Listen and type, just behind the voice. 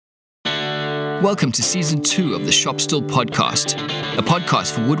Welcome to Season 2 of the Shop Still Podcast, a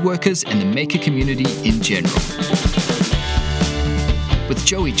podcast for woodworkers and the maker community in general. With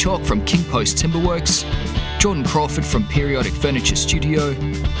Joey Chalk from King Post Timberworks, Jordan Crawford from Periodic Furniture Studio,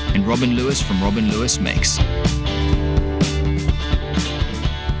 and Robin Lewis from Robin Lewis Makes.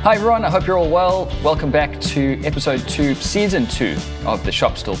 Hi everyone, I hope you're all well. Welcome back to Episode 2, Season 2 of the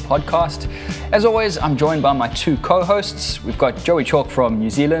Shop Still Podcast. As always, I'm joined by my two co-hosts. We've got Joey Chalk from New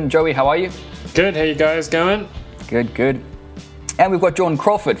Zealand. Joey, how are you? Good, how you guys going? Good. And we've got Jordan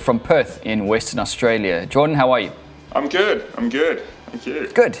Crawford from Perth in Western Australia. Jordan, how are you? I'm good. Thank you.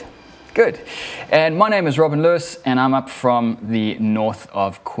 Good. And my name is Robin Lewis, and I'm up from the north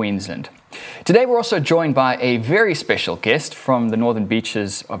of Queensland. Today we're also joined by a very special guest from the northern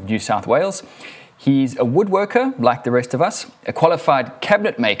beaches of New South Wales. He's a woodworker, like the rest of us, a qualified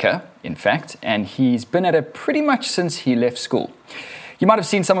cabinet maker, in fact, and he's been at it pretty much since he left school. You might have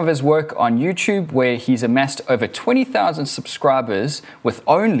seen some of his work on YouTube, where he's amassed over 20,000 subscribers with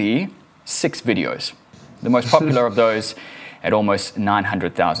only 6 videos. The most popular of those at almost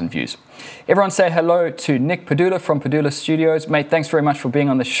 900,000 views. Everyone say hello to Nick Pedulla from Pedulla Studios. Mate, thanks very much for being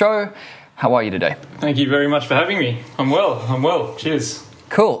on the show. How are you today? Thank you very much for having me. I'm well. Cheers.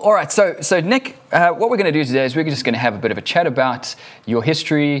 Cool. All right. So Nick, what we're going to do today is we're just going to have a bit of a chat about your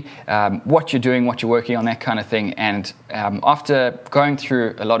history, what you're doing, what you're working on, that kind of thing. And after going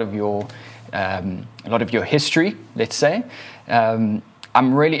through a lot of your history, let's say, I'm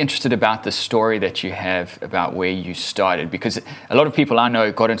really interested about the story that you have about where you started, because a lot of people I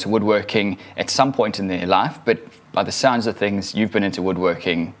know got into woodworking at some point in their life, but by the sounds of things, you've been into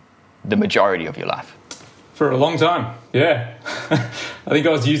woodworking the majority of your life. For a long time, yeah. I think I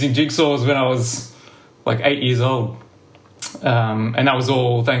was using jigsaws when I was like 8 years old. And that was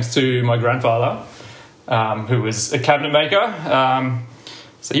all thanks to my grandfather, who was a cabinet maker.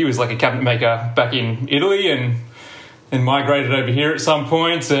 So he was like a cabinet maker back in Italy and migrated over here at some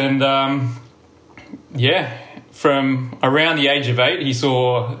point. And from around the age of 8, he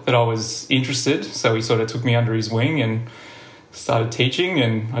saw that I was interested. So he sort of took me under his wing and started teaching,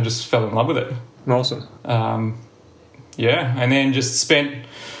 and I just fell in love with it. Awesome. And then just spent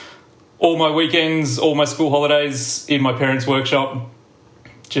all my weekends, all my school holidays in my parents' workshop,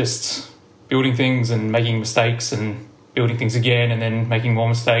 just building things and making mistakes and building things again and then making more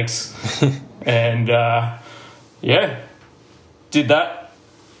mistakes. And did that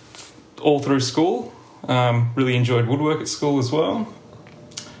all through school. Really enjoyed woodwork at school as well.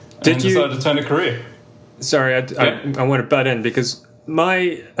 Decided to turn a career. Sorry, I want to butt in because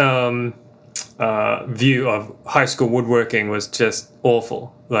my view of high school woodworking was just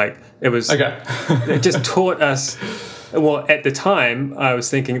awful. Like, it was... Okay. It just taught us... Well, at the time, I was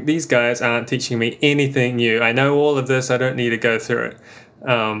thinking, these guys aren't teaching me anything new. I know all of this. I don't need to go through it.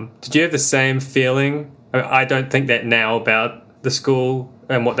 Did you have the same feeling? I don't think that now about the school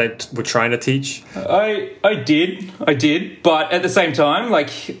and what they were trying to teach. I did, but at the same time,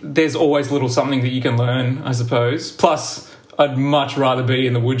 like, there's always little something that you can learn, I suppose. Plus, I'd much rather be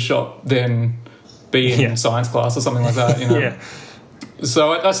in the wood shop than be in science class or something like that, you know. Yeah.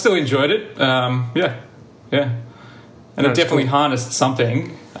 So I still enjoyed it. And it definitely harnessed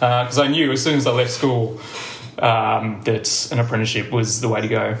something, because I knew as soon as I left school that an apprenticeship was the way to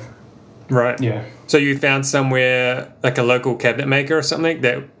go. Right. Yeah. So you found somewhere, like a local cabinet maker or something,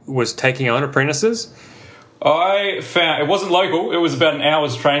 that was taking on apprentices? I found... It wasn't local. It was about an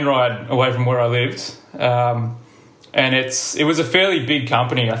hour's train ride away from where I lived. And it was a fairly big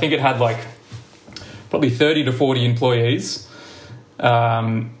company. I think it had like probably 30 to 40 employees.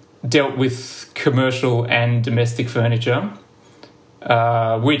 Dealt with commercial and domestic furniture.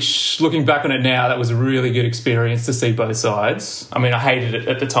 Which, looking back on it now, that was a really good experience to see both sides. I mean, I hated it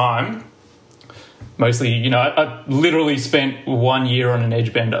at the time. Mostly, you know, I literally spent 1 year on an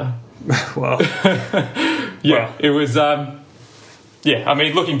edge bender. Wow. It was, I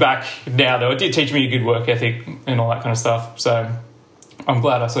mean, looking back now, though, it did teach me a good work ethic and all that kind of stuff. So I'm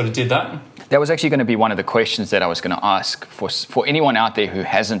glad I sort of did that. That was actually going to be one of the questions that I was going to ask for anyone out there who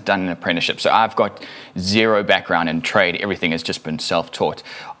hasn't done an apprenticeship. So I've got zero background in trade. Everything has just been self-taught.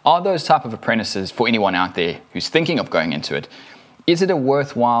 Are those type of apprentices, for anyone out there who's thinking of going into it, is it a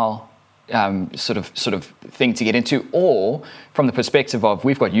worthwhile sort of thing to get into? Or from the perspective of,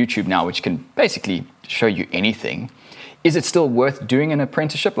 we've got YouTube now, which can basically show you anything, is it still worth doing an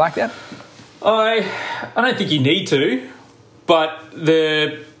apprenticeship like that? I don't think you need to, but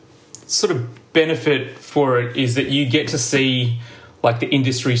the sort of benefit for it is that you get to see like the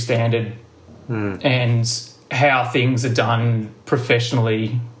industry standard and how things are done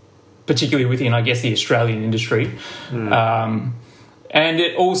professionally, particularly within, I guess, the Australian industry. And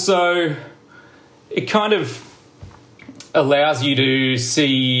it also it kind of allows you to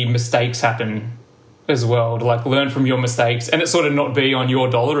see mistakes happen as well, to like learn from your mistakes, and it sort of not be on your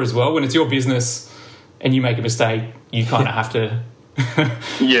dollar as well. When it's your business and you make a mistake, you kind of have to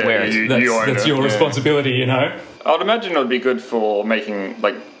wear it. That's your responsibility, you know. I'd imagine it would be good for making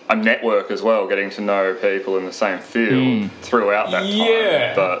like a network as well, getting to know people in the same field throughout that time.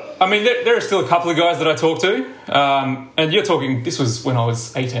 Yeah, but I mean, there are still a couple of guys that I talk to, and you're talking. This was when I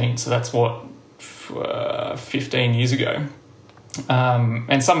was 18, so that's what 15 years ago.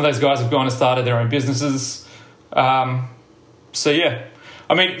 And some of those guys have gone and started their own businesses. So yeah,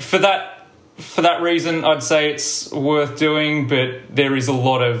 I mean, for that reason, I'd say it's worth doing. But there is a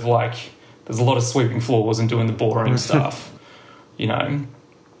lot of there's a lot of sweeping floors and doing the boring stuff, you know.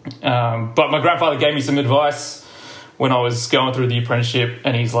 But my grandfather gave me some advice when I was going through the apprenticeship,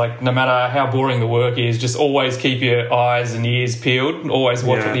 and he's like, no matter how boring the work is, just always keep your eyes and ears peeled. Always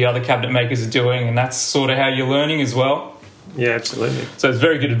watch what the other cabinet makers are doing, and that's sort of how you're learning as well. Yeah, absolutely. So it's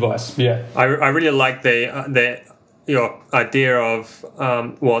very good advice. Yeah, I really like your idea of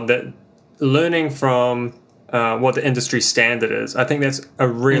the learning from what the industry standard is. I think that's a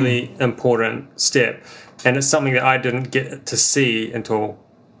really important step, and it's something that I didn't get to see until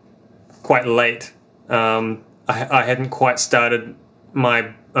quite late. I hadn't quite started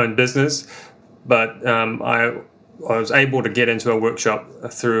my own business, but I was able to get into a workshop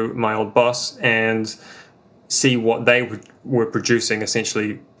through my old boss and see what they were producing,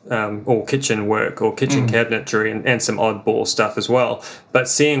 essentially all kitchen work or kitchen cabinetry and some oddball stuff as well. But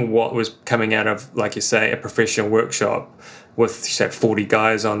seeing what was coming out of, like you say, a professional workshop with, say, 40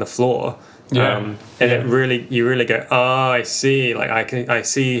 guys on the floor. It really, you really go, I see. Like I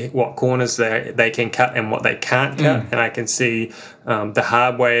see what corners they can cut and what they can't cut, and I can see the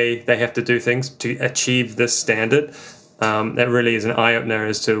hard way they have to do things to achieve this standard. That really is an eye opener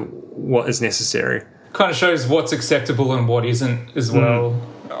as to what is necessary. Kind of shows what's acceptable and what isn't as well.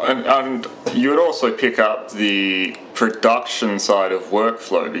 And you would also pick up the production side of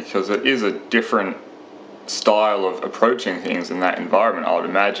workflow, because it is a different style of approaching things in that environment, I would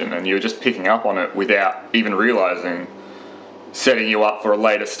imagine, and you're just picking up on it without even realizing, setting you up for a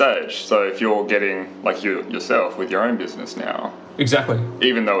later stage. So if you're getting, like you yourself with your own business now, exactly,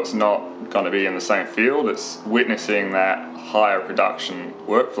 even though it's not going to be in the same field, it's witnessing that higher production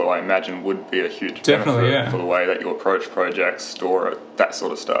workflow, I imagine, would be a huge benefit for the way that you approach projects, store it, that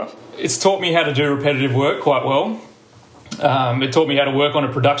sort of stuff. It's taught me how to do repetitive work quite well. It taught me how to work on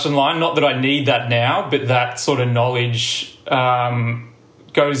a production line. Not that I need that now, but that sort of knowledge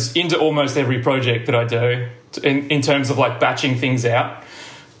goes into almost every project that I do in terms of like batching things out.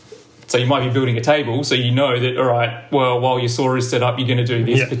 So you might be building a table, so you know that, all right, well, while your saw is set up, you're going to do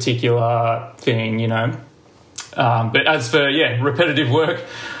this particular thing, you know. But as for, repetitive work,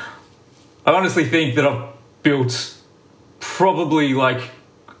 I honestly think that I've built probably like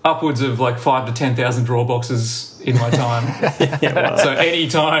upwards of like 5,000 to 10,000 drawer boxes in my time. So any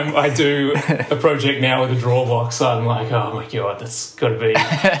time I do a project now with a drawer box, I'm like, oh my God, that's got to be,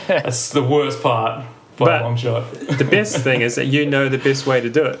 that's the worst part by a long shot. The best thing is that you know the best way to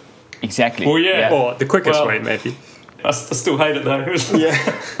do it. Exactly. Well, yeah. Or the quickest way, maybe. I still hate it though.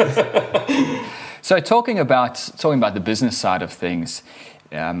 So talking about the business side of things,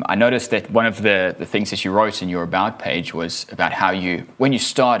 I noticed that one of the things that you wrote in your About page was about how when you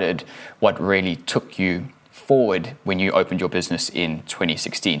started, what really took you forward when you opened your business in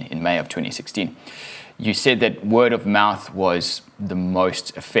 2016, in May of 2016. You said that word of mouth was the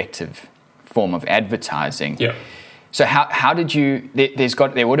most effective form of advertising. Yeah. So how did you?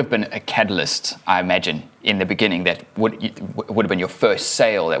 There would have been a catalyst, I imagine, in the beginning that would have been your first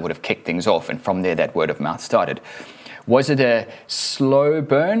sale that would have kicked things off, and from there that word of mouth started. Was it a slow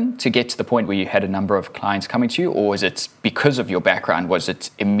burn to get to the point where you had a number of clients coming to you, or was it because of your background? Was it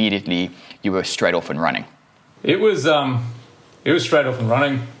immediately you were straight off and running? It was straight off and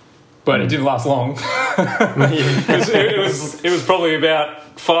running, but it didn't last long. it was probably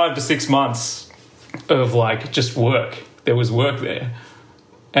about 5 to 6 months of like just work. There was work there,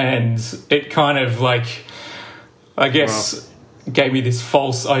 and it kind of like, I guess, gave me this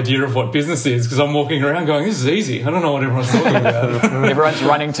false idea of what business is, because I'm walking around going, this is easy, I don't know what everyone's talking about. Everyone's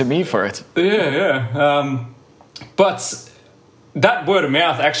running to me for it. But that word of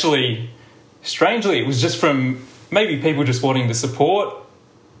mouth, actually, strangely, it was just from maybe people just wanting to support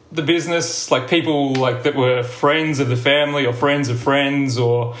the business, like people like that were friends of the family or friends of friends,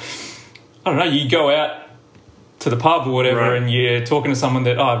 or I don't know, you go out to the pub or whatever and you're talking to someone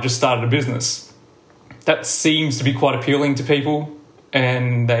that, I've just started a business. That seems to be quite appealing to people,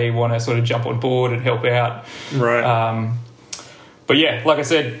 and they want to sort of jump on board and help out. Right. But yeah, like I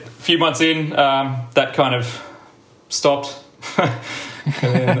said, a few months in, that kind of stopped.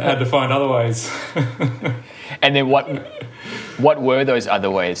 And then I had to find other ways. And then what were those other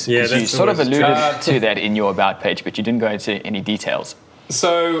ways? Yeah, you sort of alluded to that in your About page, but you didn't go into any details.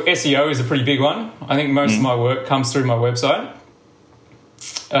 So SEO is a pretty big one. I think most of my work comes through my website.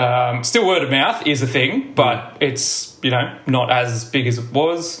 Still word of mouth is a thing, but it's, not as big as it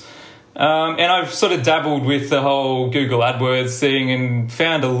was. And I've sort of dabbled with the whole Google AdWords thing and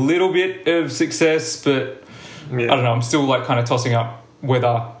found a little bit of success, but I don't know, I'm still like kind of tossing up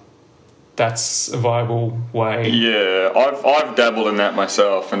whether that's a viable way. Yeah, I've dabbled in that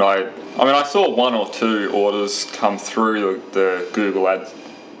myself, and I saw 1 or 2 orders come through the Google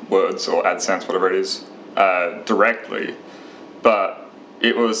AdWords or AdSense, whatever it is, directly, but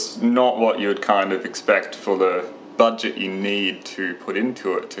it was not what you would kind of expect for the budget you need to put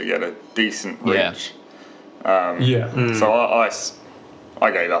into it to get a decent reach. So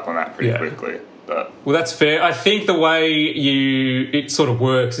I gave up on that pretty quickly. But. Well, that's fair. I think the way it sort of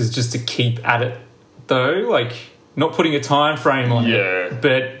works is just to keep at it, though, like not putting a time frame on it.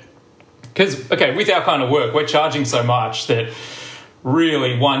 But because with our kind of work, we're charging so much that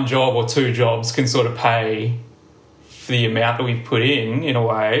really 1 job or 2 jobs can sort of pay for the amount that we've put in a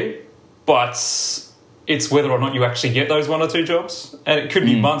way, but it's whether or not you actually get those 1 or 2 jobs, and it could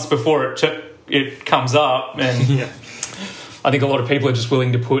be months before it comes up. And I think a lot of people are just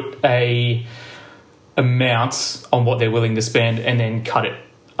willing to put a amount on what they're willing to spend and then cut it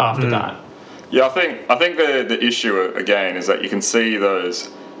after that. Yeah, I think the issue again is that you can see those.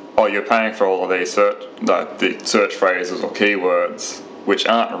 Oh, you're paying for all of these the search phrases or keywords, which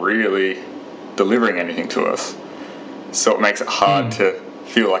aren't really delivering anything to us. So it makes it hard to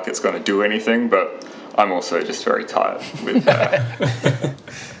feel like it's going to do anything. But I'm also just very tired with that.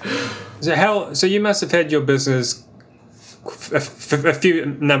 So you must have had your business a few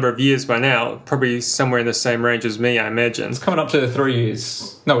number of years by now, probably somewhere in the same range as me, I imagine. It's coming up to 3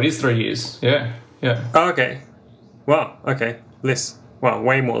 years. No, it is 3 years. Yeah. Oh, okay. Wow. Okay. Less. Wow.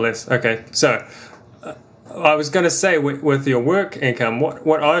 Way more less. Okay. So I was going to say with your work income,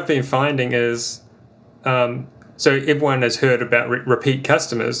 what I've been finding is, so everyone has heard about repeat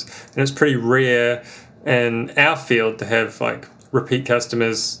customers, and it's pretty rare in our field to have like repeat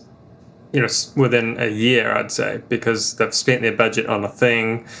customers within a year, I'd say, because they've spent their budget on a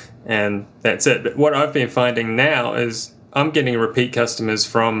thing and that's it. But what I've been finding now is I'm getting repeat customers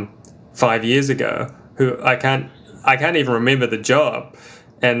from 5 years ago who I can't even remember the job,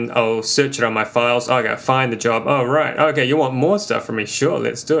 and I'll search it on my files. I'll go find the job. Oh, right. Okay, you want more stuff from me? Sure,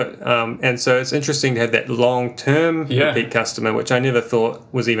 let's do it. And so it's interesting to have that long-term repeat customer, which I never thought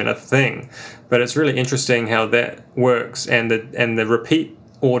was even a thing. But it's really interesting how that works, and the repeat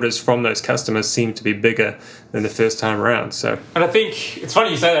orders from those customers seem to be bigger than the first time around. So, and I think it's funny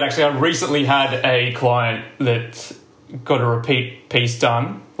you say that. Actually, I recently had a client that got a repeat piece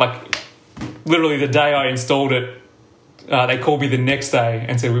done. Like literally the day I installed it, they called me the next day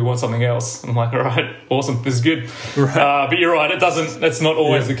and said we want something else. I'm like, all right, awesome, this is good. Right. But you're right, that's not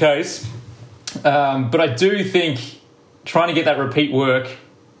always the case. But I do think trying to get that repeat work,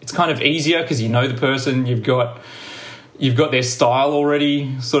 it's kind of easier because you know the person, you've got their style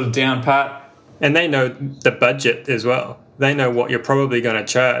already sort of down pat. And they know the budget as well. They know what you're probably going to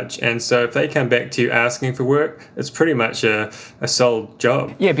charge. And so if they come back to you asking for work, it's pretty much a sold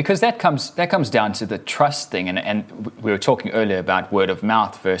job. Yeah, because that comes down to the trust thing. And we were talking earlier about word of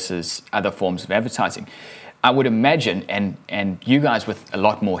mouth versus other forms of advertising. I would imagine, and you guys with a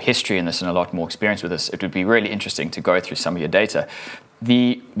lot more history in this and a lot more experience with this, it would be really interesting to go through some of your data.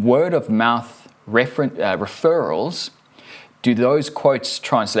 The word of mouth referrals, do those quotes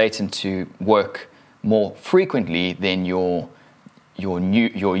translate into work more frequently than your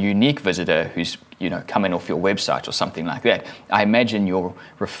unique visitor who's coming off your website or something like that? I imagine your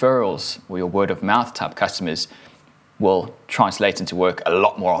referrals or your word of mouth type customers will translate into work a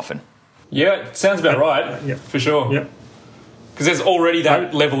lot more often. Yeah, it sounds about right. For sure. Yeah, because there's already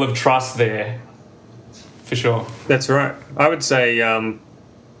that level of trust there. For sure. That's right. I would say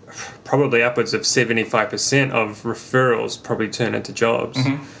probably upwards of 75% of referrals probably turn into jobs.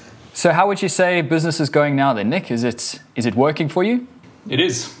 Mm-hmm. So how would you say business is going now then, Nick? Is it working for you? It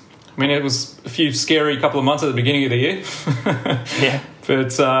is. I mean, it was a few scary couple of months at the beginning of the year. Yeah. But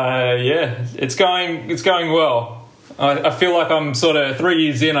it's going well. I feel like I'm sort of 3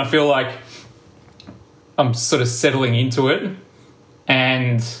 years in, I feel like I'm sort of settling into it.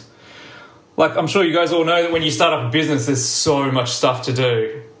 And like, I'm sure you guys all know that when you start up a business, there's so much stuff to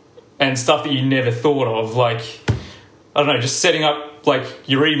do and stuff that you never thought of. Like, I don't know, just setting up up like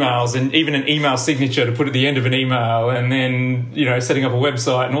your emails and even an email signature to put at the end of an email, and then, you know, setting up a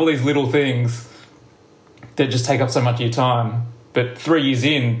website and all these little things that just take up so much of your time. But 3 years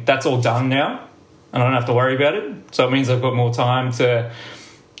in, that's all done now, and I don't have to worry about it. So it means I've got more time to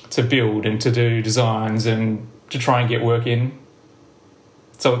build and to do designs and to try and get work in.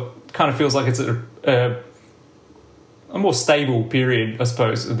 So it kind of feels like it's a more stable period, I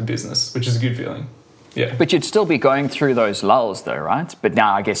suppose, of the business, which is a good feeling. Yeah. But you'd still be going through those lulls though, right? But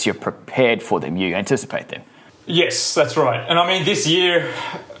now I guess you're prepared for them. You anticipate them. Yes, that's right. And I mean, this year,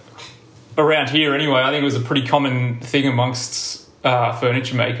 around here anyway, I think it was a pretty common thing amongst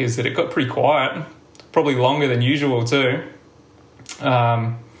furniture makers that it got pretty quiet, probably longer than usual too.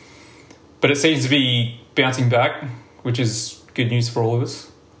 But it seems to be bouncing back, which is good news for all of us.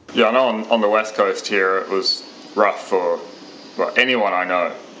 Yeah, I know on the West Coast here it was rough for anyone I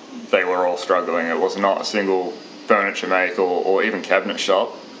know. They were all struggling. It was not a single furniture maker or even cabinet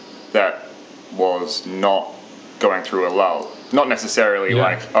shop that was not going through a lull. Not necessarily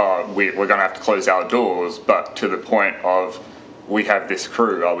like, oh, we're going to have to close our doors, but to the point of, we have this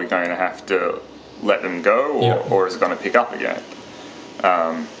crew, are we going to have to let them go, or is it going to pick up again?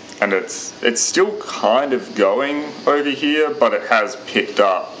 And it's still kind of going over here, but it has picked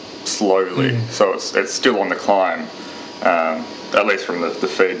up slowly. So it's still on the climb. At least from the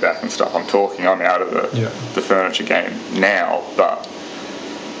feedback and stuff I'm out of the furniture game now, but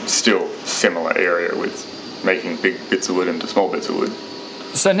still similar area with making big bits of wood into small bits of wood.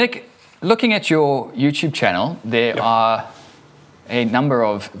 So Nick, looking at your YouTube channel, there are a number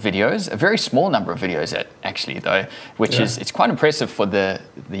of videos, a very small number of videos actually though, which is, it's quite impressive for the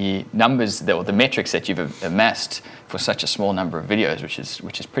numbers or the metrics that you've amassed for such a small number of videos, which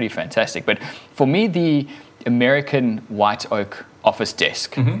is pretty fantastic. But for me, the American white oak office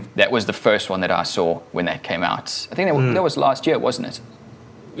desk, that was the first one that I saw when that came out. I think that was last year, wasn't it?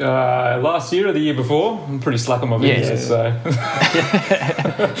 Last year or the year before? I'm pretty slack on my videos, so.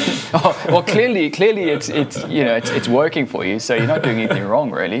 Well, clearly, it's working for you, so you're not doing anything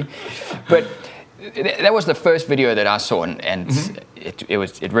wrong, really. But that was the first video that I saw, and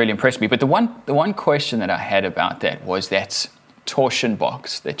it really impressed me. But the one question that I had about that was that torsion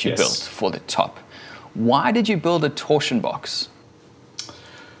box that you built for the top. Why did you build a torsion box?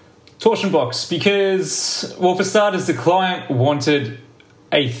 Torsion box because, well, for starters, the client wanted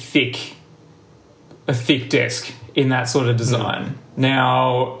a thick desk in that sort of design.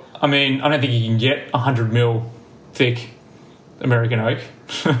 Now, I mean, I don't think you can get 100 mil thick American oak.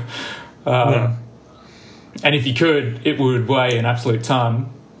 And if you could, it would weigh an absolute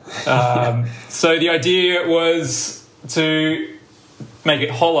ton. So the idea was to make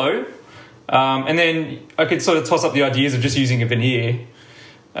it hollow, and then I could sort of toss up the ideas of just using a veneer.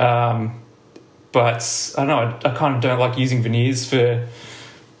 But I don't know, I kind of don't like using veneers for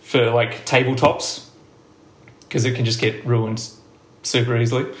like tabletops because it can just get ruined super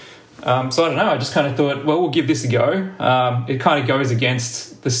easily. So I don't know, I just kind of thought, well, we'll give this a go. It kind of goes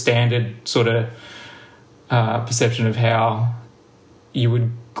against the standard sort of perception of how you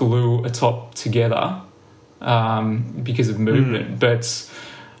would glue a top together because of movement. But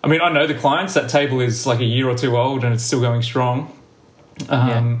I mean, I know the clients, that table is like a year or two old and it's still going strong.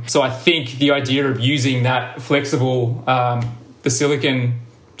 So I think the idea of using that flexible, the silicone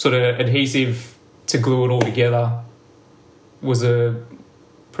sort of adhesive to glue it all together was a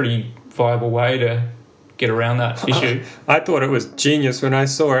pretty viable way to get around that issue. I thought it was genius when I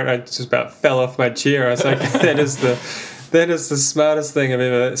saw it. I just about fell off my chair. I was like, that is the smartest thing I've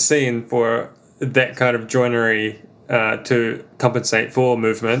ever seen for that kind of joinery to compensate for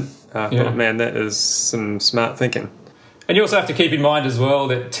movement. I thought, man, that is some smart thinking. And you also have to keep in mind as well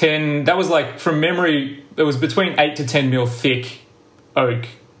that that was like, from memory, it was between 8 to 10 mil thick oak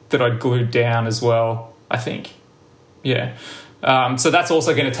that I'd glued down as well, I think. Yeah. So that's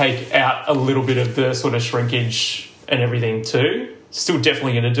also going to take out a little bit of the sort of shrinkage and everything too. Still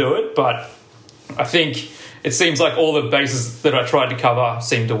definitely going to do it, but I think it seems like all the bases that I tried to cover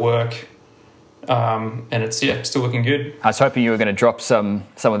seemed to work. And it's, still looking good. I was hoping you were going to drop some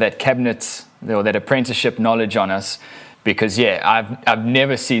of that cabinet or that apprenticeship knowledge on us, because I've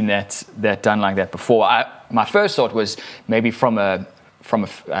never seen that done like that before. My first thought was maybe from a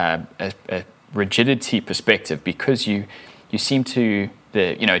rigidity perspective, because you seem to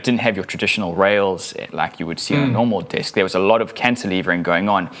it didn't have your traditional rails like you would see on a normal desk. There was a lot of cantilevering going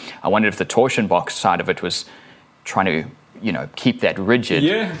on. I wondered if the torsion box side of it was trying to keep that rigid.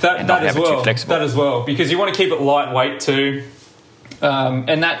 Yeah, that as well. That as well, because you want to keep it lightweight too.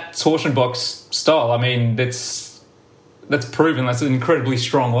 And that torsion box style, I mean, that's proven. That's an incredibly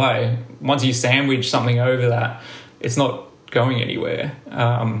strong way. Once you sandwich something over that, it's not going anywhere.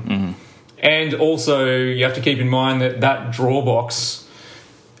 And also, you have to keep in mind that draw box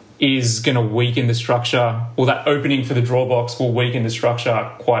is going to weaken the structure, or that opening for the draw box will weaken the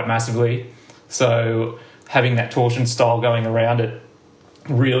structure quite massively. So having that torsion style going around it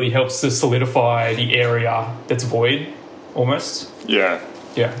really helps to solidify the area that's void, almost. Yeah.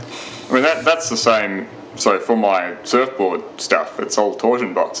 Yeah. I mean, that's the same. So for my surfboard stuff, it's all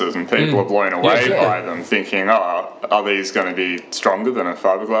torsion boxes, and people are blown away by them, thinking, are these going to be stronger than a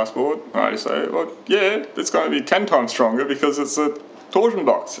fiberglass board? And I say, well, yeah, it's going to be 10 times stronger because it's a torsion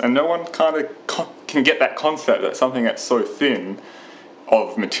box, and no one kind of can get that concept that something that's so thin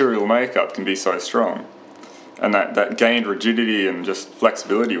of material makeup can be so strong. And that gained rigidity and just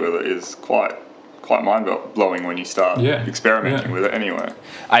flexibility with it is quite mind-blowing when you start experimenting with it anyway.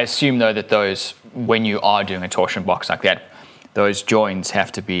 I assume, though, that those, when you are doing a torsion box like that, those joints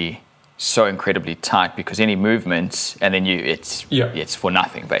have to be so incredibly tight, because any movements, and then it's for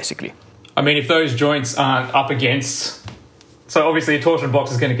nothing, basically. I mean, if those joints aren't up against... So obviously a torsion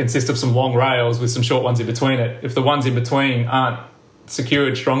box is going to consist of some long rails with some short ones in between it. If the ones in between aren't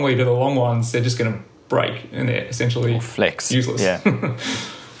secured strongly to the long ones, they're just going to break, and they're essentially flex. Useless. Yeah.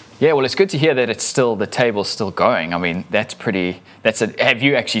 Yeah, well, it's good to hear that the table's still going. I mean, have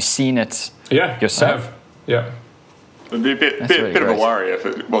you actually seen it yourself? I have. Yeah. It'd be a bit of a worry if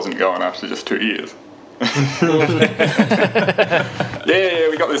it wasn't going after just 2 years. Yeah,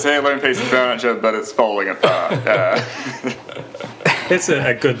 we got this heirloom piece of furniture, but it's falling apart. It's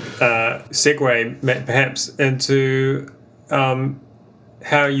a good segue, Matt, perhaps, into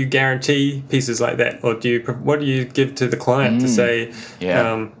how you guarantee pieces like that, or what do you give to the client to say,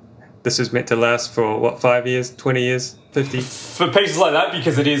 this is meant to last for 5 years, 20 years, 50? For pieces like that,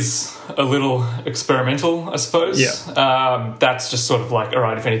 because it is a little experimental, I suppose. Yeah. That's just sort of like, all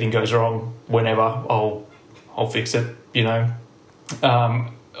right, if anything goes wrong, whenever, I'll fix it. You know.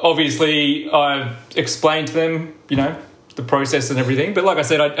 Obviously, I've explained to them, the process and everything. But like I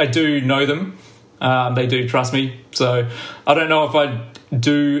said, I do know them. They do trust me. So I don't know if I'd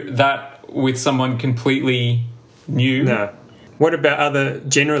do that with someone completely new. No. What about other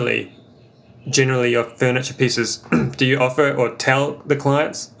generally your furniture pieces? Do you offer or tell the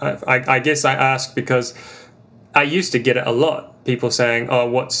clients? I guess I ask because I used to get it a lot. People saying, "Oh,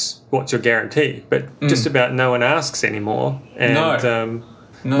 what's your guarantee?" But just about no one asks anymore. And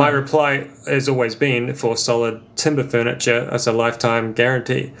No. my reply has always been, for solid timber furniture, it's a lifetime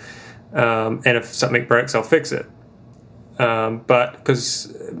guarantee. And if something breaks, I'll fix it. But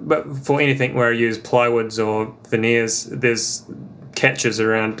for anything where I use plywoods or veneers, there's catches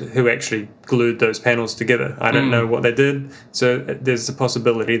around who actually glued those panels together. I don't know what they did, so there's a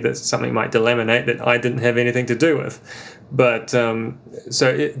possibility that something might delaminate that I didn't have anything to do with. But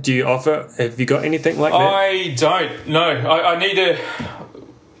do you offer? Have you got anything like that? I don't. No, I need to.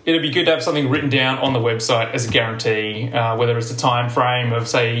 It'd be good to have something written down on the website as a guarantee, whether it's a time frame of,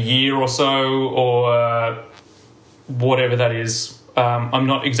 say, a year or so, or whatever that is. I'm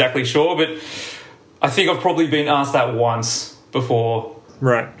not exactly sure, but I think I've probably been asked that once before.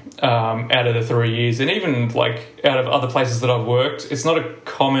 Right. Out of the 3 years. And even, like, out of other places that I've worked, it's not a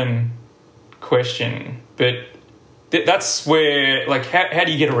common question. But that's where, like, how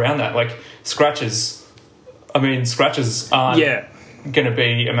do you get around that? Like, scratches. I mean, scratches aren't going to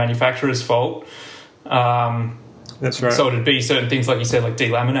be a manufacturer's fault. That's right. So it'd be certain things, like you said, like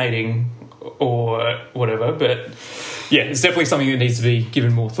delaminating or whatever. But yeah, it's definitely something that needs to be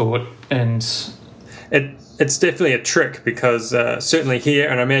given more thought. And it's definitely a trick, because certainly here,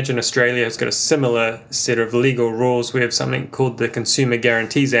 and I imagine Australia has got a similar set of legal rules. We have something called the Consumer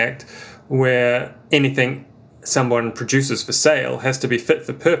Guarantees Act, where anything someone produces for sale has to be fit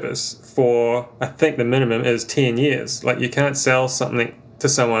for purpose for, I think the minimum is 10 years. Like, you can't sell something to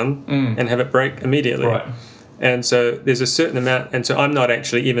someone and have it break immediately. Right. And so there's a certain amount, and so I'm not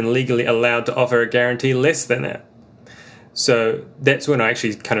actually even legally allowed to offer a guarantee less than that. So that's when I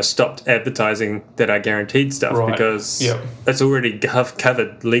actually kind of stopped advertising that I guaranteed stuff, because it's already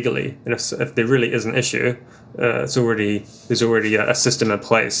covered legally. And if there really is an issue, there's already a system in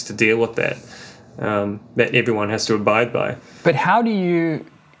place to deal with that. That everyone has to abide by. But how do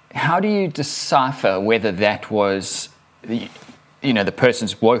you decipher whether that was, the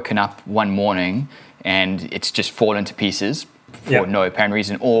person's woken up one morning and it's just fallen to pieces for no apparent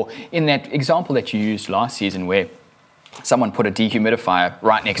reason, or in that example that you used last season where someone put a dehumidifier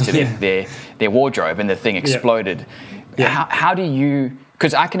right next to their wardrobe and the thing exploded. How do you...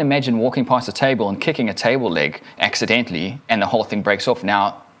 Because I can imagine walking past a table and kicking a table leg accidentally and the whole thing breaks off.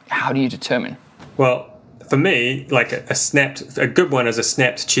 Now, how do you determine? Well, for me, like a good one is a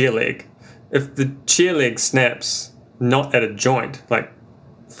snapped chair leg. If the chair leg snaps, not at a joint, like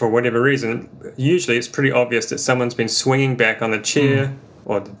for whatever reason, usually it's pretty obvious that someone's been swinging back on the chair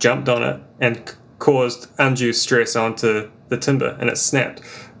or jumped on it and caused undue stress onto the timber and it snapped.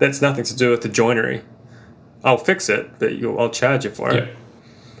 That's nothing to do with the joinery. I'll fix it, but I'll charge you for it.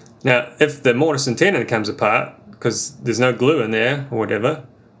 Now, if the mortise and tenon comes apart because there's no glue in there or whatever,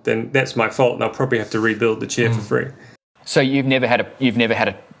 then that's my fault, and I'll probably have to rebuild the chair for free. So you've never had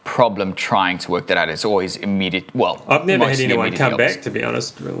a problem trying to work that out. It's always immediate. Well, I've never had anyone come back, to be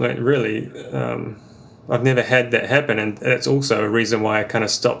honest. Really, I've never had that happen, and that's also a reason why I kind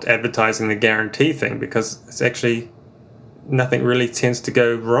of stopped advertising the guarantee thing, because it's actually nothing really tends to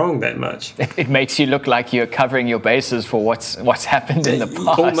go wrong that much. It makes you look like you're covering your bases for what's happened in the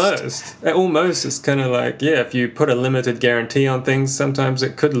past. Almost. It's kind of like, if you put a limited guarantee on things, sometimes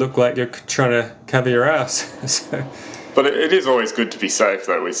it could look like you're trying to cover your ass. So. But it is always good to be safe,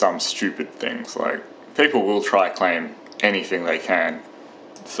 though, with some stupid things. Like, people will try to claim anything they can.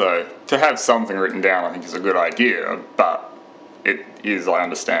 So to have something written down, I think, is a good idea. But it is, I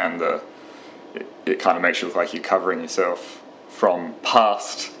understand, it kind of makes you look like you're covering yourself from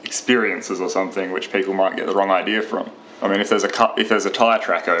past experiences or something, which people might get the wrong idea from. I mean, if there's a tyre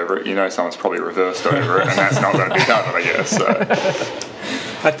track over it, someone's probably reversed over it, and that's not going to be covered, I guess. So.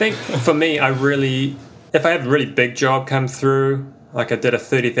 I think for me, if I have a really big job come through, like I did a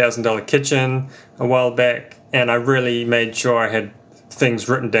 $30,000 kitchen a while back, and I really made sure I had things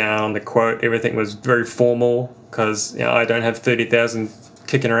written down, the quote, everything was very formal, because I don't have $30,000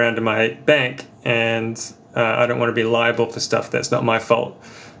 kicking around in my bank, and I don't want to be liable for stuff that's not my fault.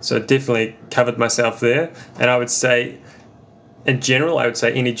 So definitely covered myself there. And I would say, in general,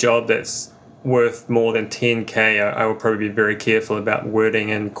 any job that's worth more than 10K, I will probably be very careful about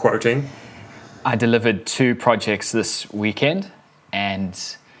wording and quoting. I delivered 2 projects this weekend, and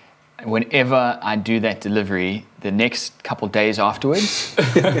whenever I do that delivery, the next couple of days afterwards,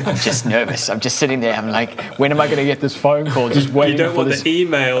 I'm just nervous. I'm just sitting there. I'm like, when am I going to get this phone call? Just waiting for this. You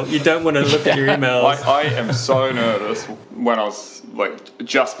don't want the email. You don't want to look at your emails. I am so nervous when I was,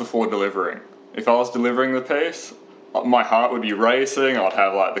 just before delivering. If I was delivering the piece, my heart would be racing. I'd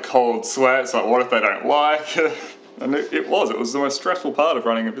have, the cold sweats. What if they don't like it? And it was the most stressful part of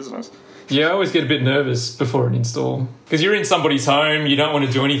running a business. Yeah, I always get a bit nervous before an install. Because you're in somebody's home, you don't want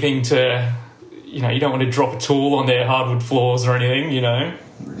to do anything to, you don't want to drop a tool on their hardwood floors or anything,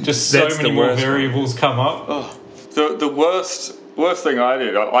 Just so many more variables come up. Oh, the worst thing I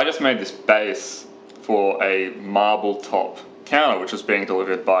did, I just made this base for a marble top counter, which was being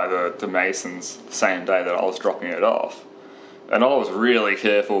delivered by the masons the same day that I was dropping it off. And I was really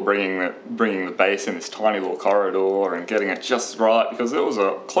careful bringing the base in this tiny little corridor and getting it just right, because it was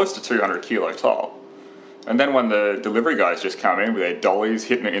a close to 200 kilo top. And then when the delivery guys just come in with their dollies,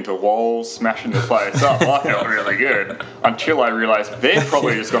 hitting it into walls, smashing the place up, I felt really good, until I realised they're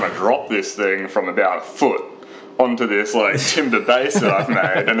probably just going to drop this thing from about a foot onto this timber base that I've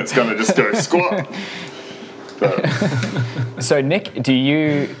made, and it's going to just go squat. So Nick,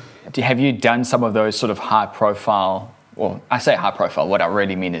 have you done some of those sort of high profile? Well, I say high profile, what I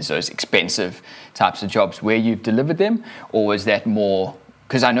really mean is those expensive types of jobs where you've delivered them, or was that more,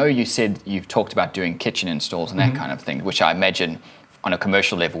 because I know you said you've talked about doing kitchen installs and that kind of thing, which I imagine on a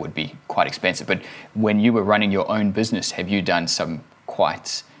commercial level would be quite expensive, but when you were running your own business, have you done some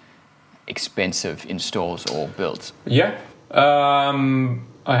quite expensive installs or builds? Yeah, I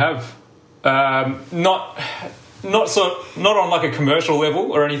have. Not on a commercial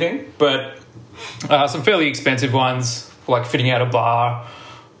level or anything, but some fairly expensive ones, like fitting out a bar,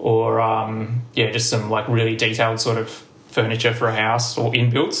 or just some really detailed sort of furniture for a house, or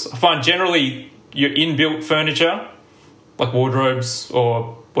inbuilts. I find generally your inbuilt furniture, like wardrobes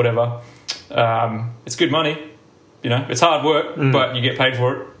or whatever, it's good money. It's hard work, but you get paid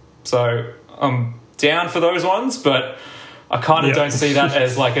for it. So I'm down for those ones, but I kind of don't see that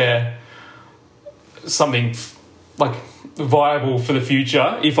as something viable for the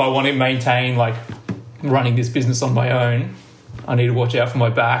future. If I want to maintain running this business on my own, I need to watch out for my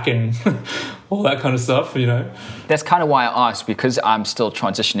back and all that kind of stuff, That's kind of why I asked, because I'm still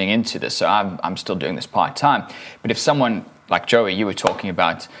transitioning into this, so I'm still doing this part-time. But if someone like Joey, you were talking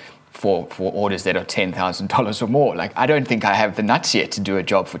about for orders that are $10,000 or more, I don't think I have the nuts yet to do a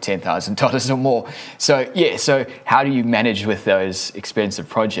job for $10,000 or more. So how do you manage with those expensive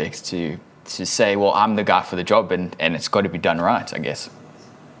projects to say, well, I'm the guy for the job and it's got to be done right, I guess?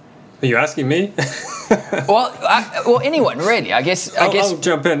 Are you asking me? well, anyone really. I guess. I'll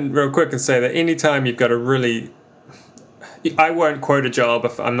jump in real quick and say that anytime you've got I won't quote a job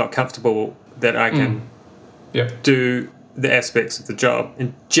if I'm not comfortable that I can do the aspects of the job.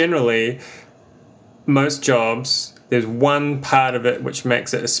 And generally, most jobs, there's one part of it which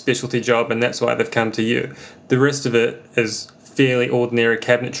makes it a specialty job, and that's why they've come to you. The rest of it is fairly ordinary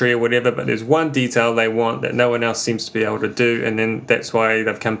cabinetry or whatever, but there's one detail they want that no one else seems to be able to do, and then that's why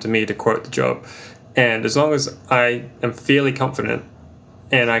they've come to me to quote the job. And as long as I am fairly confident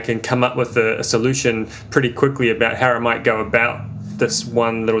and I can come up with a solution pretty quickly about how I might go about this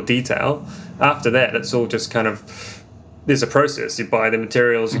one little detail, after that it's all just kind of, there's a process. You buy the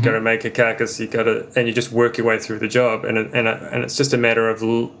materials, you've got to make a carcass, and you just work your way through the job, and it's just a matter of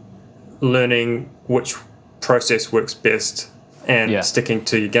learning which process works best and sticking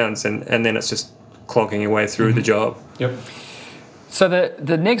to your guns, and then it's just clogging your way through the job. Yep. So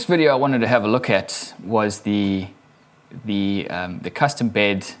the next video I wanted to have a look at was the custom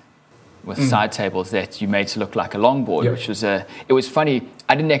bed with side tables that you made to look like a longboard, which was it was funny.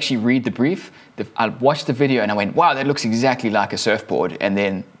 I didn't actually read the brief. I watched the video and I went, wow, that looks exactly like a surfboard, and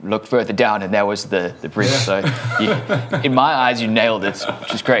then looked further down and that was the brief. So in my eyes, you nailed it,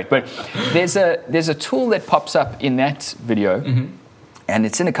 which is great. But there's a tool that pops up in that video, and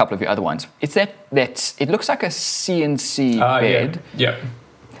it's in a couple of your other ones. It's that it looks like a CNC bed. Yeah.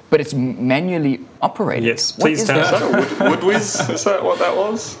 But it's manually operated. Yes, please tell us. Is that a Woodwiz? Is that what that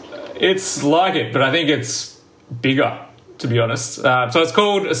was? It's like it, but I think it's bigger, to be honest. So it's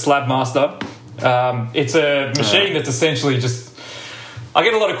called a Slab Master. It's a machine that's essentially just... I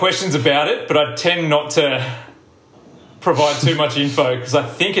get a lot of questions about it, but I tend not to provide too much info because I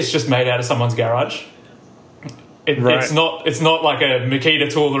think it's just made out of someone's garage. It's not like a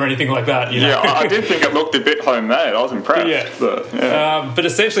Makita tool or anything like that. You know? Yeah, I did think it looked a bit homemade. I was impressed. Yeah. But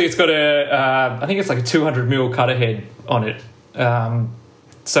essentially it's got I think it's like a 200mm cutter head on it.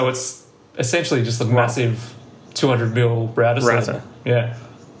 So it's essentially just a massive 200mm router. Yeah.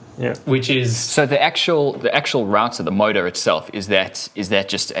 Which is... So the actual router, the motor itself, is that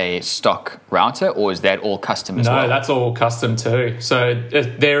just a stock router, or is that all custom as well? No, that's all custom too. So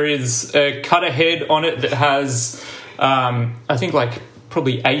there is a cutter head on it that has, I think, like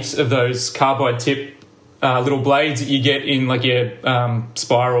probably 8 of those carbide tip little blades that you get in like your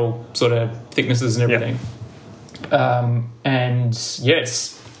spiral sort of thicknesses and everything. And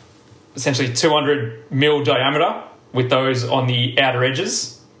it's essentially 200mm diameter with those on the outer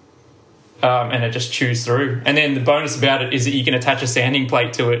edges. And it just chews through. And then the bonus about it is that you can attach a sanding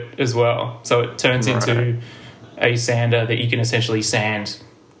plate to it as well. So it turns into a sander that you can essentially sand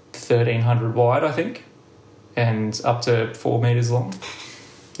 1,300 wide, I think, and up to 4 meters long.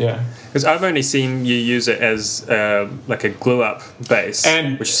 Yeah. Because I've only seen you use it as like a glue-up base,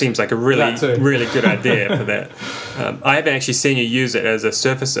 which seems like a really good idea for that. I haven't actually seen you use it as a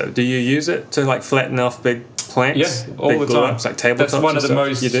surfacer. Do you use it to like flatten off big planks? Yeah, all the time. Like tabletops. That's one of the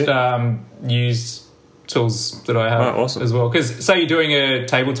most used tools that I have as well. Because say you're doing a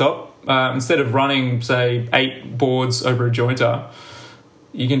tabletop, instead of running, say, 8 boards over a jointer,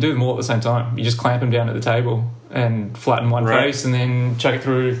 you can do them all at the same time. You just clamp them down at the table and flatten one face and then chuck it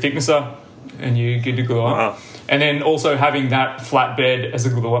through thicknesser and you're good to glue up. And then also having that flat bed as a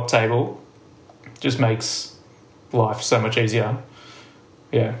glue-up table just makes life so much easier.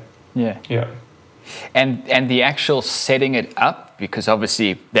 Yeah. And the actual setting it up, because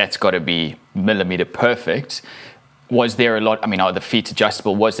obviously that's got to be millimeter perfect. Was there a lot? I mean, are the feet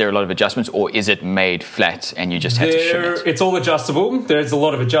adjustable? Was there a lot of adjustments, or is it made flat and you just had to shim it? It's all adjustable. There's a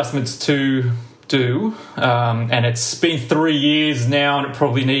lot of adjustments to do, and it's been 3 years now, and it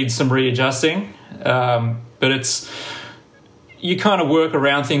probably needs some readjusting. But you kind of work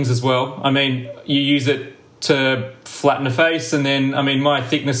around things as well. I mean, you use it to flatten a face, and then my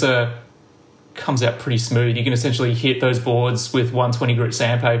thicknesser comes out pretty smooth. You can essentially hit those boards with 120 grit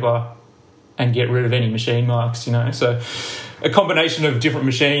sandpaper and get rid of any machine marks, So a combination of different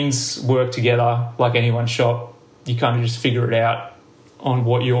machines work together like any one shop. You kind of just figure it out on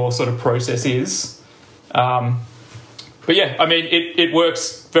what your sort of process is. But yeah, it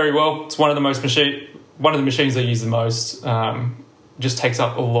works very well. It's one of the machines I use the most. Just takes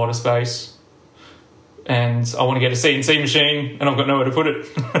up a lot of space. And I want to get a CNC machine and I've got nowhere to put it.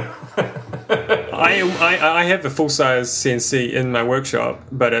 I have a full-size CNC in my workshop,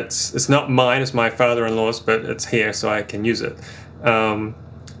 but it's not mine, it's my father-in-law's, but it's here so I can use it.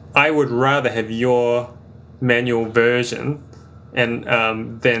 I would rather have your manual version,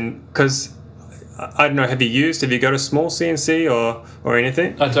 and then, because I don't know, have you got a small CNC or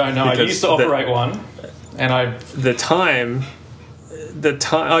anything? I don't know. I used to operate one, and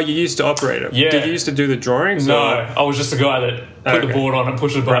you used to operate it. Yeah. Did you used to do the drawings? No, I was just the guy that put the board on and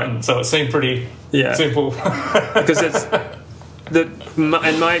pushed a button, so it seemed pretty simple. Because in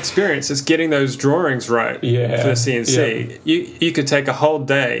my experience, it's getting those drawings right for the CNC. Yeah. You could take a whole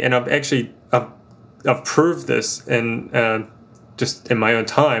day, and I've I've proved this in just in my own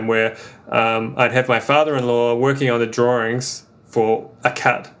time, where I'd have my father-in-law working on the drawings for a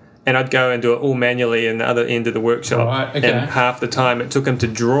cut, and I'd go and do it all manually in the other end of the workshop. Right, okay. And half the time it took him to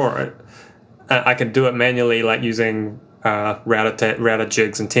draw it, I could do it manually, like using router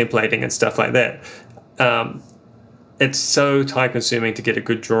jigs and templating and stuff like that. It's so time-consuming to get a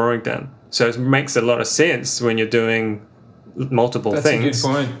good drawing done. So it makes a lot of sense when you're doing multiple things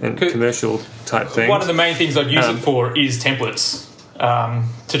and commercial type things. One of the main things I'd use it for is templates,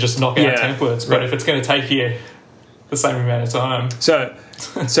 to just knock out templates. But if it's going to take you the same amount of time,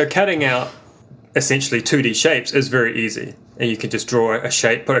 so cutting out essentially 2D shapes is very easy, and you can just draw a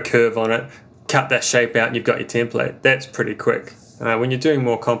shape, put a curve on it, cut that shape out, and you've got your template. That's pretty quick. When you're doing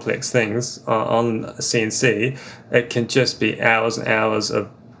more complex things on a CNC, it can just be hours and hours of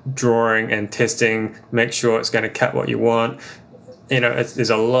drawing and testing, make sure it's going to cut what you want.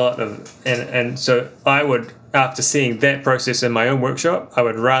 There's a lot of, and so I would, after seeing that process in my own workshop, I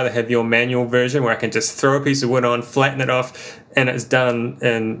would rather have your manual version where I can just throw a piece of wood on, flatten it off, and it's done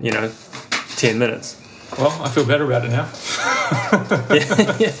in 10 minutes. Well, I feel better about it now.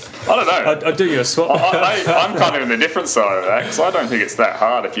 Yeah. I don't know. I'll do you a swap. I'm kind of in the different side of that, because I don't think it's that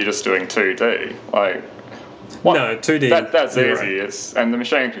hard if you're just doing 2D. No, 2D. That's easy. Right. And the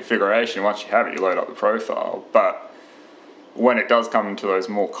machine configuration, once you have it, you load up the profile. But when it does come to those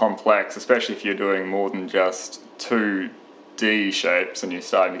more complex, especially if you're doing more than just 2D shapes and you're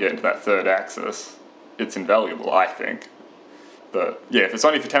starting to get into that third axis, it's invaluable, I think. But yeah, if it's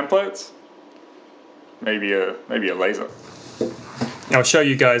only for templates, maybe a laser. I'll show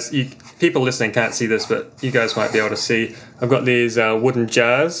you guys. People listening can't see this, but you guys might be able to see. I've got these wooden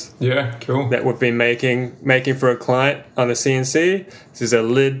jars. Yeah, cool. That we've been making for a client on the CNC. This is a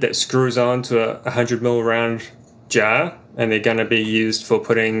lid that screws on to a 100 ml round jar, and they're going to be used for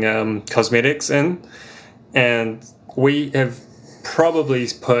putting cosmetics in. And we have probably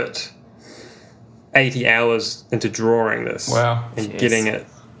put 80 hours into drawing this. Wow. And getting it,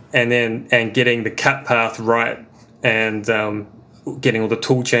 and getting the cut path right, and getting all the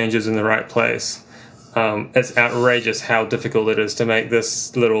tool changes in the right place. It's outrageous how difficult it is to make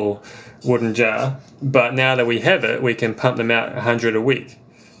this little wooden jar. But now that we have it, we can pump them out 100 a week,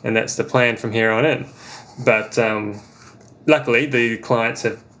 and that's the plan from here on in. But luckily, the clients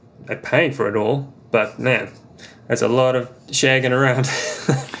are paying for it all. But man, there's a lot of shagging around.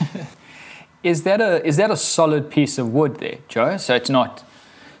 Is that a solid piece of wood there, Joe? So it's not.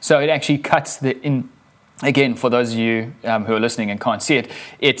 So it actually cuts in. Again, for those of you who are listening and can't see it,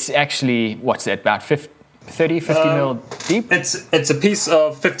 it's actually, what's that, about 50 mil deep? It's a piece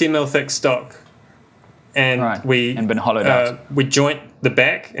of 50 mil thick stock. And and been hollowed out. We joint the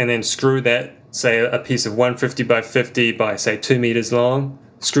back and then screw that, say a piece of 150 by 50 by, say, 2 meters long,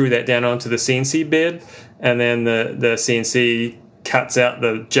 screw that down onto the CNC bed, and then the CNC cuts out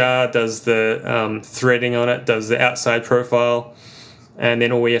the jar, does the threading on it, does the outside profile, and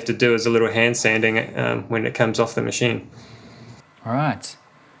then all we have to do is a little hand sanding when it comes off the machine. All right.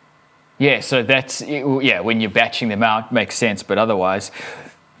 Yeah, so that's, when you're batching them out, makes sense, but otherwise,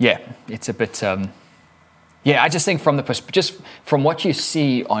 it's a bit, I just think just from what you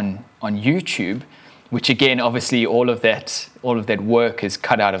see on YouTube, which again, obviously all of that work is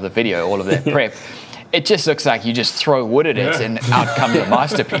cut out of the video, all of that prep, it just looks like you just throw wood at it and out comes a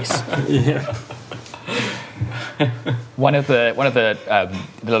masterpiece. Yeah. One of the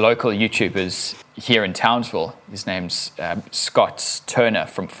local YouTubers here in Townsville, his name's Scott Turner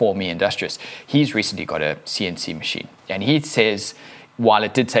from For Me Industrious. He's recently got a CNC machine, and he says while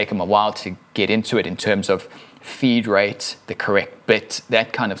it did take him a while to get into it in terms of feed rate, the correct bit,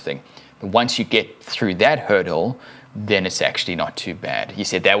 that kind of thing, but once you get through that hurdle, then it's actually not too bad. He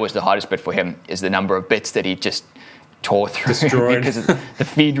said that was the hardest bit for him, is the number of bits that he just tore through because the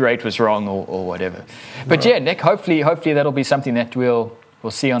feed rate was wrong or whatever. But yeah, Nick, hopefully that'll be something that we'll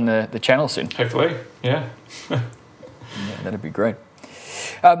see on the channel soon. Hopefully, yeah. Yeah, that'd be great.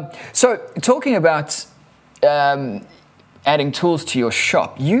 So talking about adding tools to your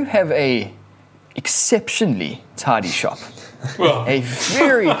shop, you have a exceptionally tidy shop. Well, a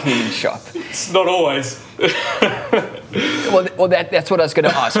very clean shop. It's not always. Well, that's what I was going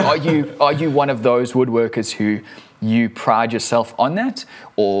to ask. Are you one of those woodworkers who you pride yourself on that,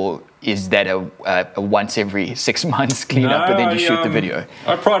 or is that a once every 6 months clean up and then you shoot the video?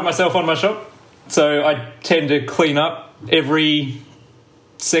 I pride myself on my shop, so I tend to clean up every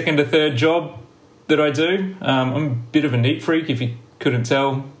second or third job that I do. I'm a bit of a neat freak, if you couldn't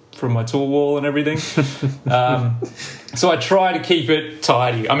tell from my tool wall and everything. So I try to keep it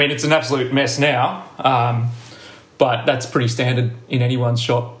tidy. I mean, it's an absolute mess now, but that's pretty standard in anyone's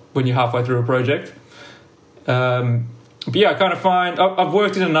shop when you're halfway through a project. But yeah, I kind of find I've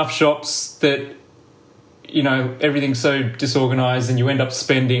worked in enough shops that, you know, everything's so disorganized and you end up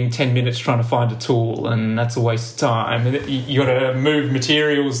spending 10 minutes trying to find a tool, and that's a waste of time. And you got to move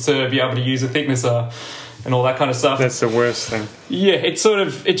materials to be able to use a thicknesser and all that kind of stuff. That's the worst thing. Yeah, it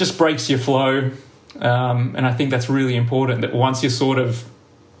just breaks your flow. And I think that's really important, that once you're sort of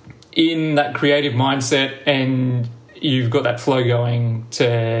in that creative mindset and you've got that flow going,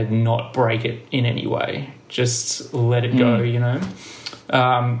 to not break it in any way. Just let it go, you know.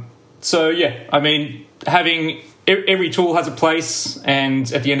 So yeah, I mean, having every tool has a place,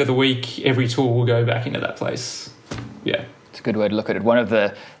 and at the end of the week, every tool will go back into that place. Yeah, it's a good way to look at it. One of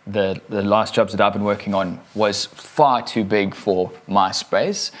the last jobs that I've been working on was far too big for my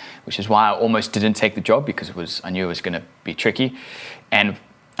space, which is why I almost didn't take the job, because I knew it was going to be tricky. And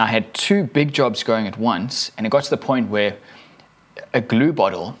I had two big jobs going at once, and it got to the point where a glue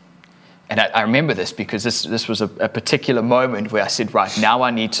bottle, and I remember this because this was a particular moment where I said, right, now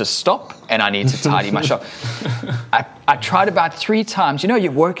I need to stop and I need to tidy my shop. I tried about 3 times. You know,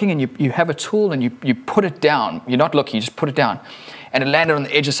 you're working and you have a tool and you put it down. You're not looking, you just put it down. And it landed on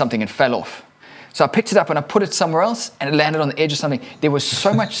the edge of something and fell off. So I picked it up and I put it somewhere else, and it landed on the edge of something. There was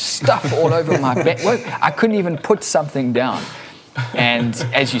so much stuff all over my bed. I couldn't even put something down. And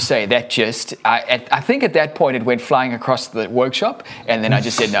as you say, that just, I think at that point it went flying across the workshop, and then I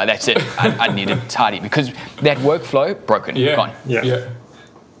just said, no, that's it. I need it tidy, because that workflow, broken, gone. Yeah.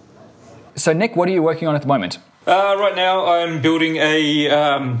 So Nick, what are you working on at the moment? Right now I'm building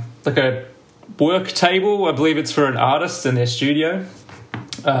a work table. I believe it's for an artist in their studio.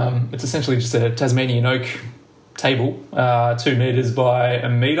 It's essentially just a Tasmanian oak table, 2 meters by a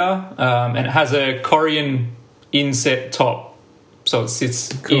meter, and it has a Korean inset top. So it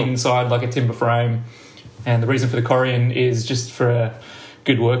sits inside like a timber frame. And the reason for the Korean is just for a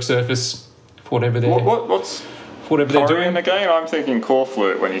good work surface for whatever they're, what's whatever they're doing. Again, I'm thinking core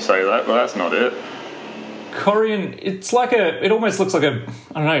flute when you say that, but that's not it. Korean, it's like it almost looks like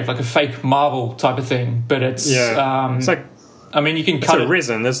like a fake marble type of thing, but it's... Yeah, it's like... I mean, you can cut it. It's a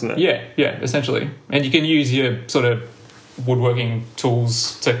resin, isn't it? Yeah, essentially. And you can use your sort of woodworking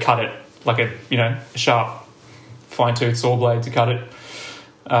tools to cut it, like a sharp, fine-toothed saw blade to cut it.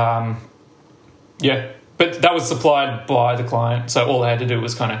 But that was supplied by the client, so all I had to do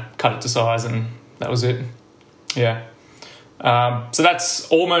was kind of cut it to size, and that was it. Yeah. So that's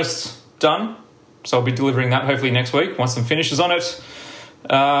almost done. So I'll be delivering that hopefully next week once some finishes on it.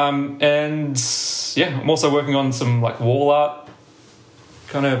 And yeah, I'm also working on some like wall art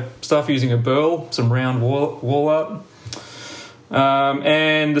kind of stuff using a burl, some round wall art.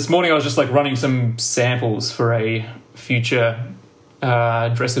 And this morning I was just like running some samples for a future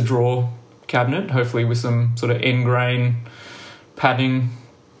dresser drawer cabinet, hopefully with some sort of end grain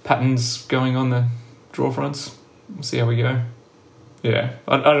patterns going on the drawer fronts. We'll see how we go. Yeah,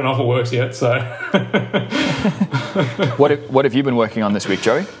 I don't know if it works yet, so... What have you been working on this week,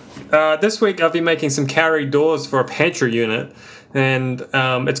 Joey? This week I've been making some carry doors for a pantry unit, and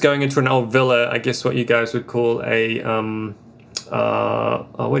it's going into an old villa, I guess what you guys would call a...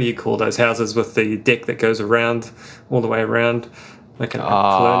 what do you call those houses with the deck that goes around, all the way around? Like a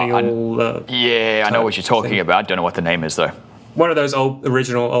colonial... I know what you're talking about. Don't know what the name is, though. One of those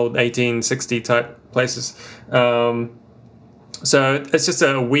original 1860 type places. So it's just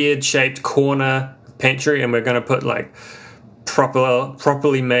a weird shaped corner pantry, and we're going to put like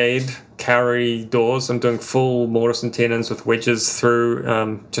properly made carry doors. I'm doing full mortise and tenons with wedges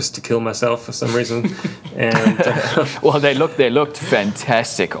through, just to kill myself for some reason. And well, they looked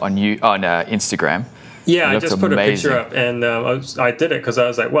fantastic on Instagram. Yeah, I just put amazing. A picture up, and I did it because I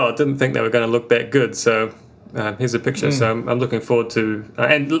was like, well, I didn't think they were going to look that good, so here's a picture. So I'm looking forward to...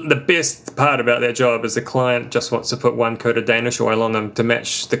 and the best part about that job is the client just wants to put 1 coat of Danish oil on them to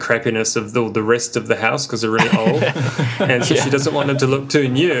match the crappiness of the rest of the house because they're really old. And so she doesn't want them to look too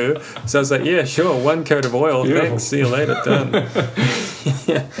new. So I was like, yeah, sure, 1 coat of oil. Beautiful. Thanks. See you later. Done.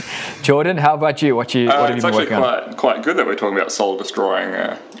 Yeah. Jordan, how about you? What have you been working on? It's actually quite good that we're talking about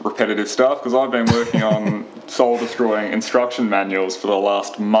soul-destroying repetitive stuff, because I've been working on soul-destroying instruction manuals for the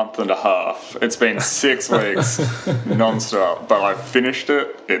last month and a half. It's been 6 weeks non-stop, but I've finished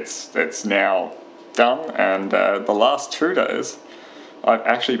it. It's now done, and the last 2 days I've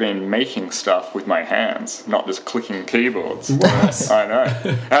actually been making stuff with my hands, not just clicking keyboards. Nice. I know.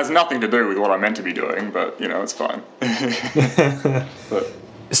 It has nothing to do with what I'm meant to be doing, but it's fine.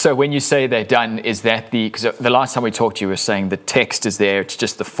 So when you say they're done, is that because the last time we talked, you were saying the text is there, it's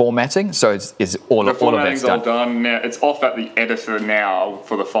just the formatting? So is all of that's done? The formatting's all done now. It's off at the editor now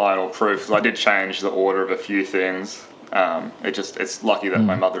for the final proof. So I did change the order of a few things. It's lucky that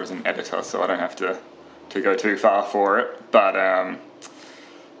my mother is an editor, so I don't have to to go too far for it. But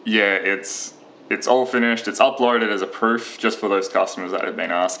yeah, it's all finished. It's uploaded as a proof just for those customers that have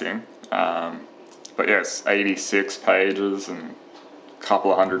been asking. But yes, 86 pages and a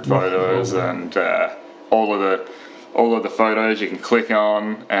couple of hundred photos, and all of the photos you can click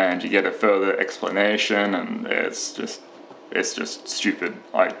on, and you get a further explanation, and it's just stupid.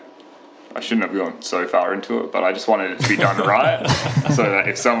 I shouldn't have gone so far into it, but I just wanted it to be done right, so that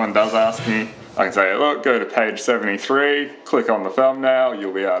if someone does ask me, I can say, look, go to page 73, click on the thumbnail,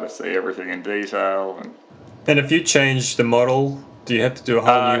 you'll be able to see everything in detail. And if you change the model, do you have to do a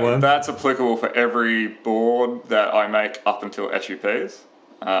whole new one? That's applicable for every board that I make up until SUPs,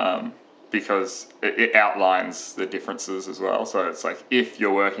 because it outlines the differences as well. So it's like, if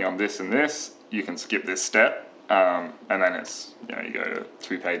you're working on this and this, you can skip this step. And then it's, you go to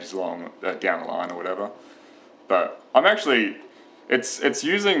 2 pages long down the line or whatever. But I'm actually, it's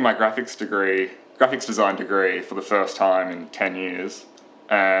using my graphics design degree for the first time in 10 years.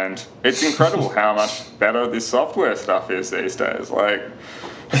 And it's incredible how much better this software stuff is these days. Like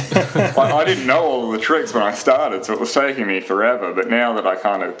I didn't know all of the tricks when I started, so it was taking me forever. But now that I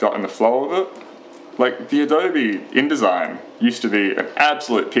kind of got in the flow of it, like the Adobe InDesign used to be an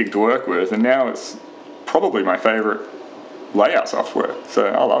absolute pig to work with, and now it's probably my favorite layout software, so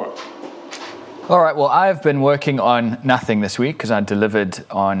I love it. All right, well, I've been working on nothing this week because I delivered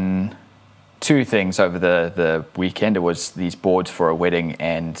on 2 things over the weekend. It was these boards for a wedding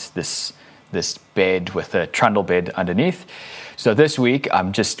and this bed with a trundle bed underneath. So this week,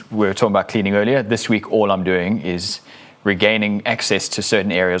 we were talking about cleaning earlier. This week, all I'm doing is regaining access to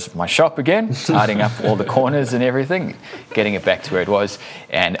certain areas of my shop again, tidying up all the corners and everything, getting it back to where it was.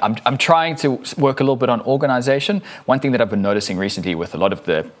 And I'm trying to work a little bit on organization. One thing that I've been noticing recently with a lot of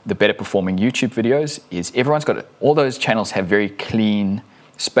the better performing YouTube videos is all those channels have very clean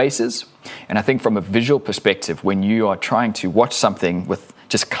spaces. And I think from a visual perspective, when you are trying to watch something with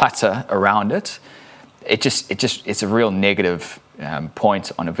just clutter around it, it's a real negative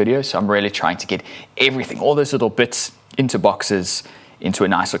point on a video. So I'm really trying to get everything, all those little bits into boxes, into a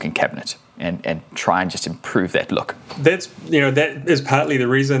nice looking cabinet, and try and just improve that look. That is partly the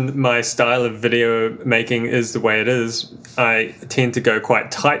reason my style of video making is the way it is. I tend to go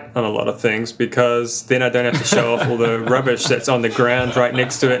quite tight on a lot of things, because then I don't have to show off all the rubbish that's on the ground right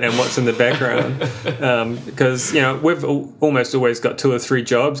next to it and what's in the background. Because we've almost always got 2 or 3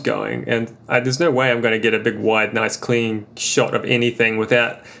 jobs going, and there's no way I'm going to get a big, wide, nice, clean shot of anything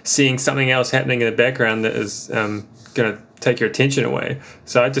without seeing something else happening in the background that is going to take your attention away.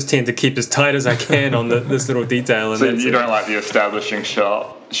 So I just tend to keep as tight as I can on this little detail. And so you don't like the establishing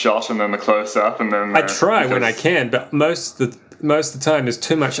shot and then the close up, and then I try when I can, but most of the time there's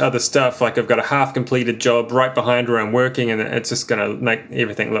too much other stuff. Like I've got a half completed job right behind where I'm working, and it's just going to make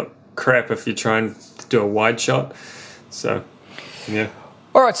everything look crap if you're trying to do a wide shot. So yeah.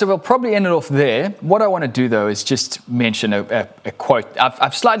 All right, so we'll probably end it off there. What I want to do, though, is just mention a quote.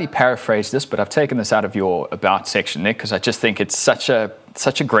 I've slightly paraphrased this, but I've taken this out of your About section, Nick, because I just think it's such a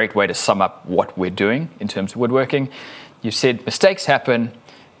great way to sum up what we're doing in terms of woodworking. You said mistakes happen,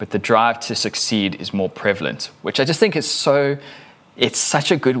 but the drive to succeed is more prevalent, which I just think is it's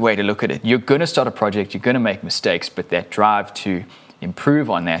such a good way to look at it. You're going to start a project, you're going to make mistakes, but that drive to improve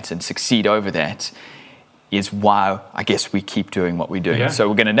on that and succeed over that is why I guess we keep doing what we're doing. Yeah. So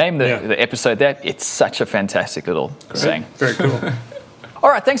we're going to name the episode that. It's such a fantastic little saying. Very cool. All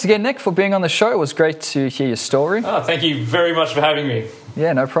right, thanks again, Nick, for being on the show. It was great to hear your story. Oh, thank you very much for having me.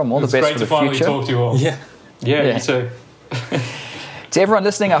 Yeah, no problem. All the best for the future. It's great to finally talk to you all. Yeah, you too. To everyone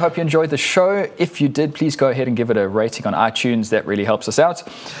listening, I hope you enjoyed the show. If you did, please go ahead and give it a rating on iTunes. That really helps us out.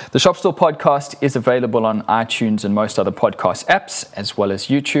 The Shop Store podcast is available on iTunes and most other podcast apps, as well as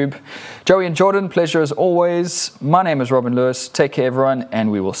YouTube. Joey and Jordan, pleasure as always. My name is Robin Lewis. Take care, everyone, and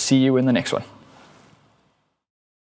we will see you in the next one.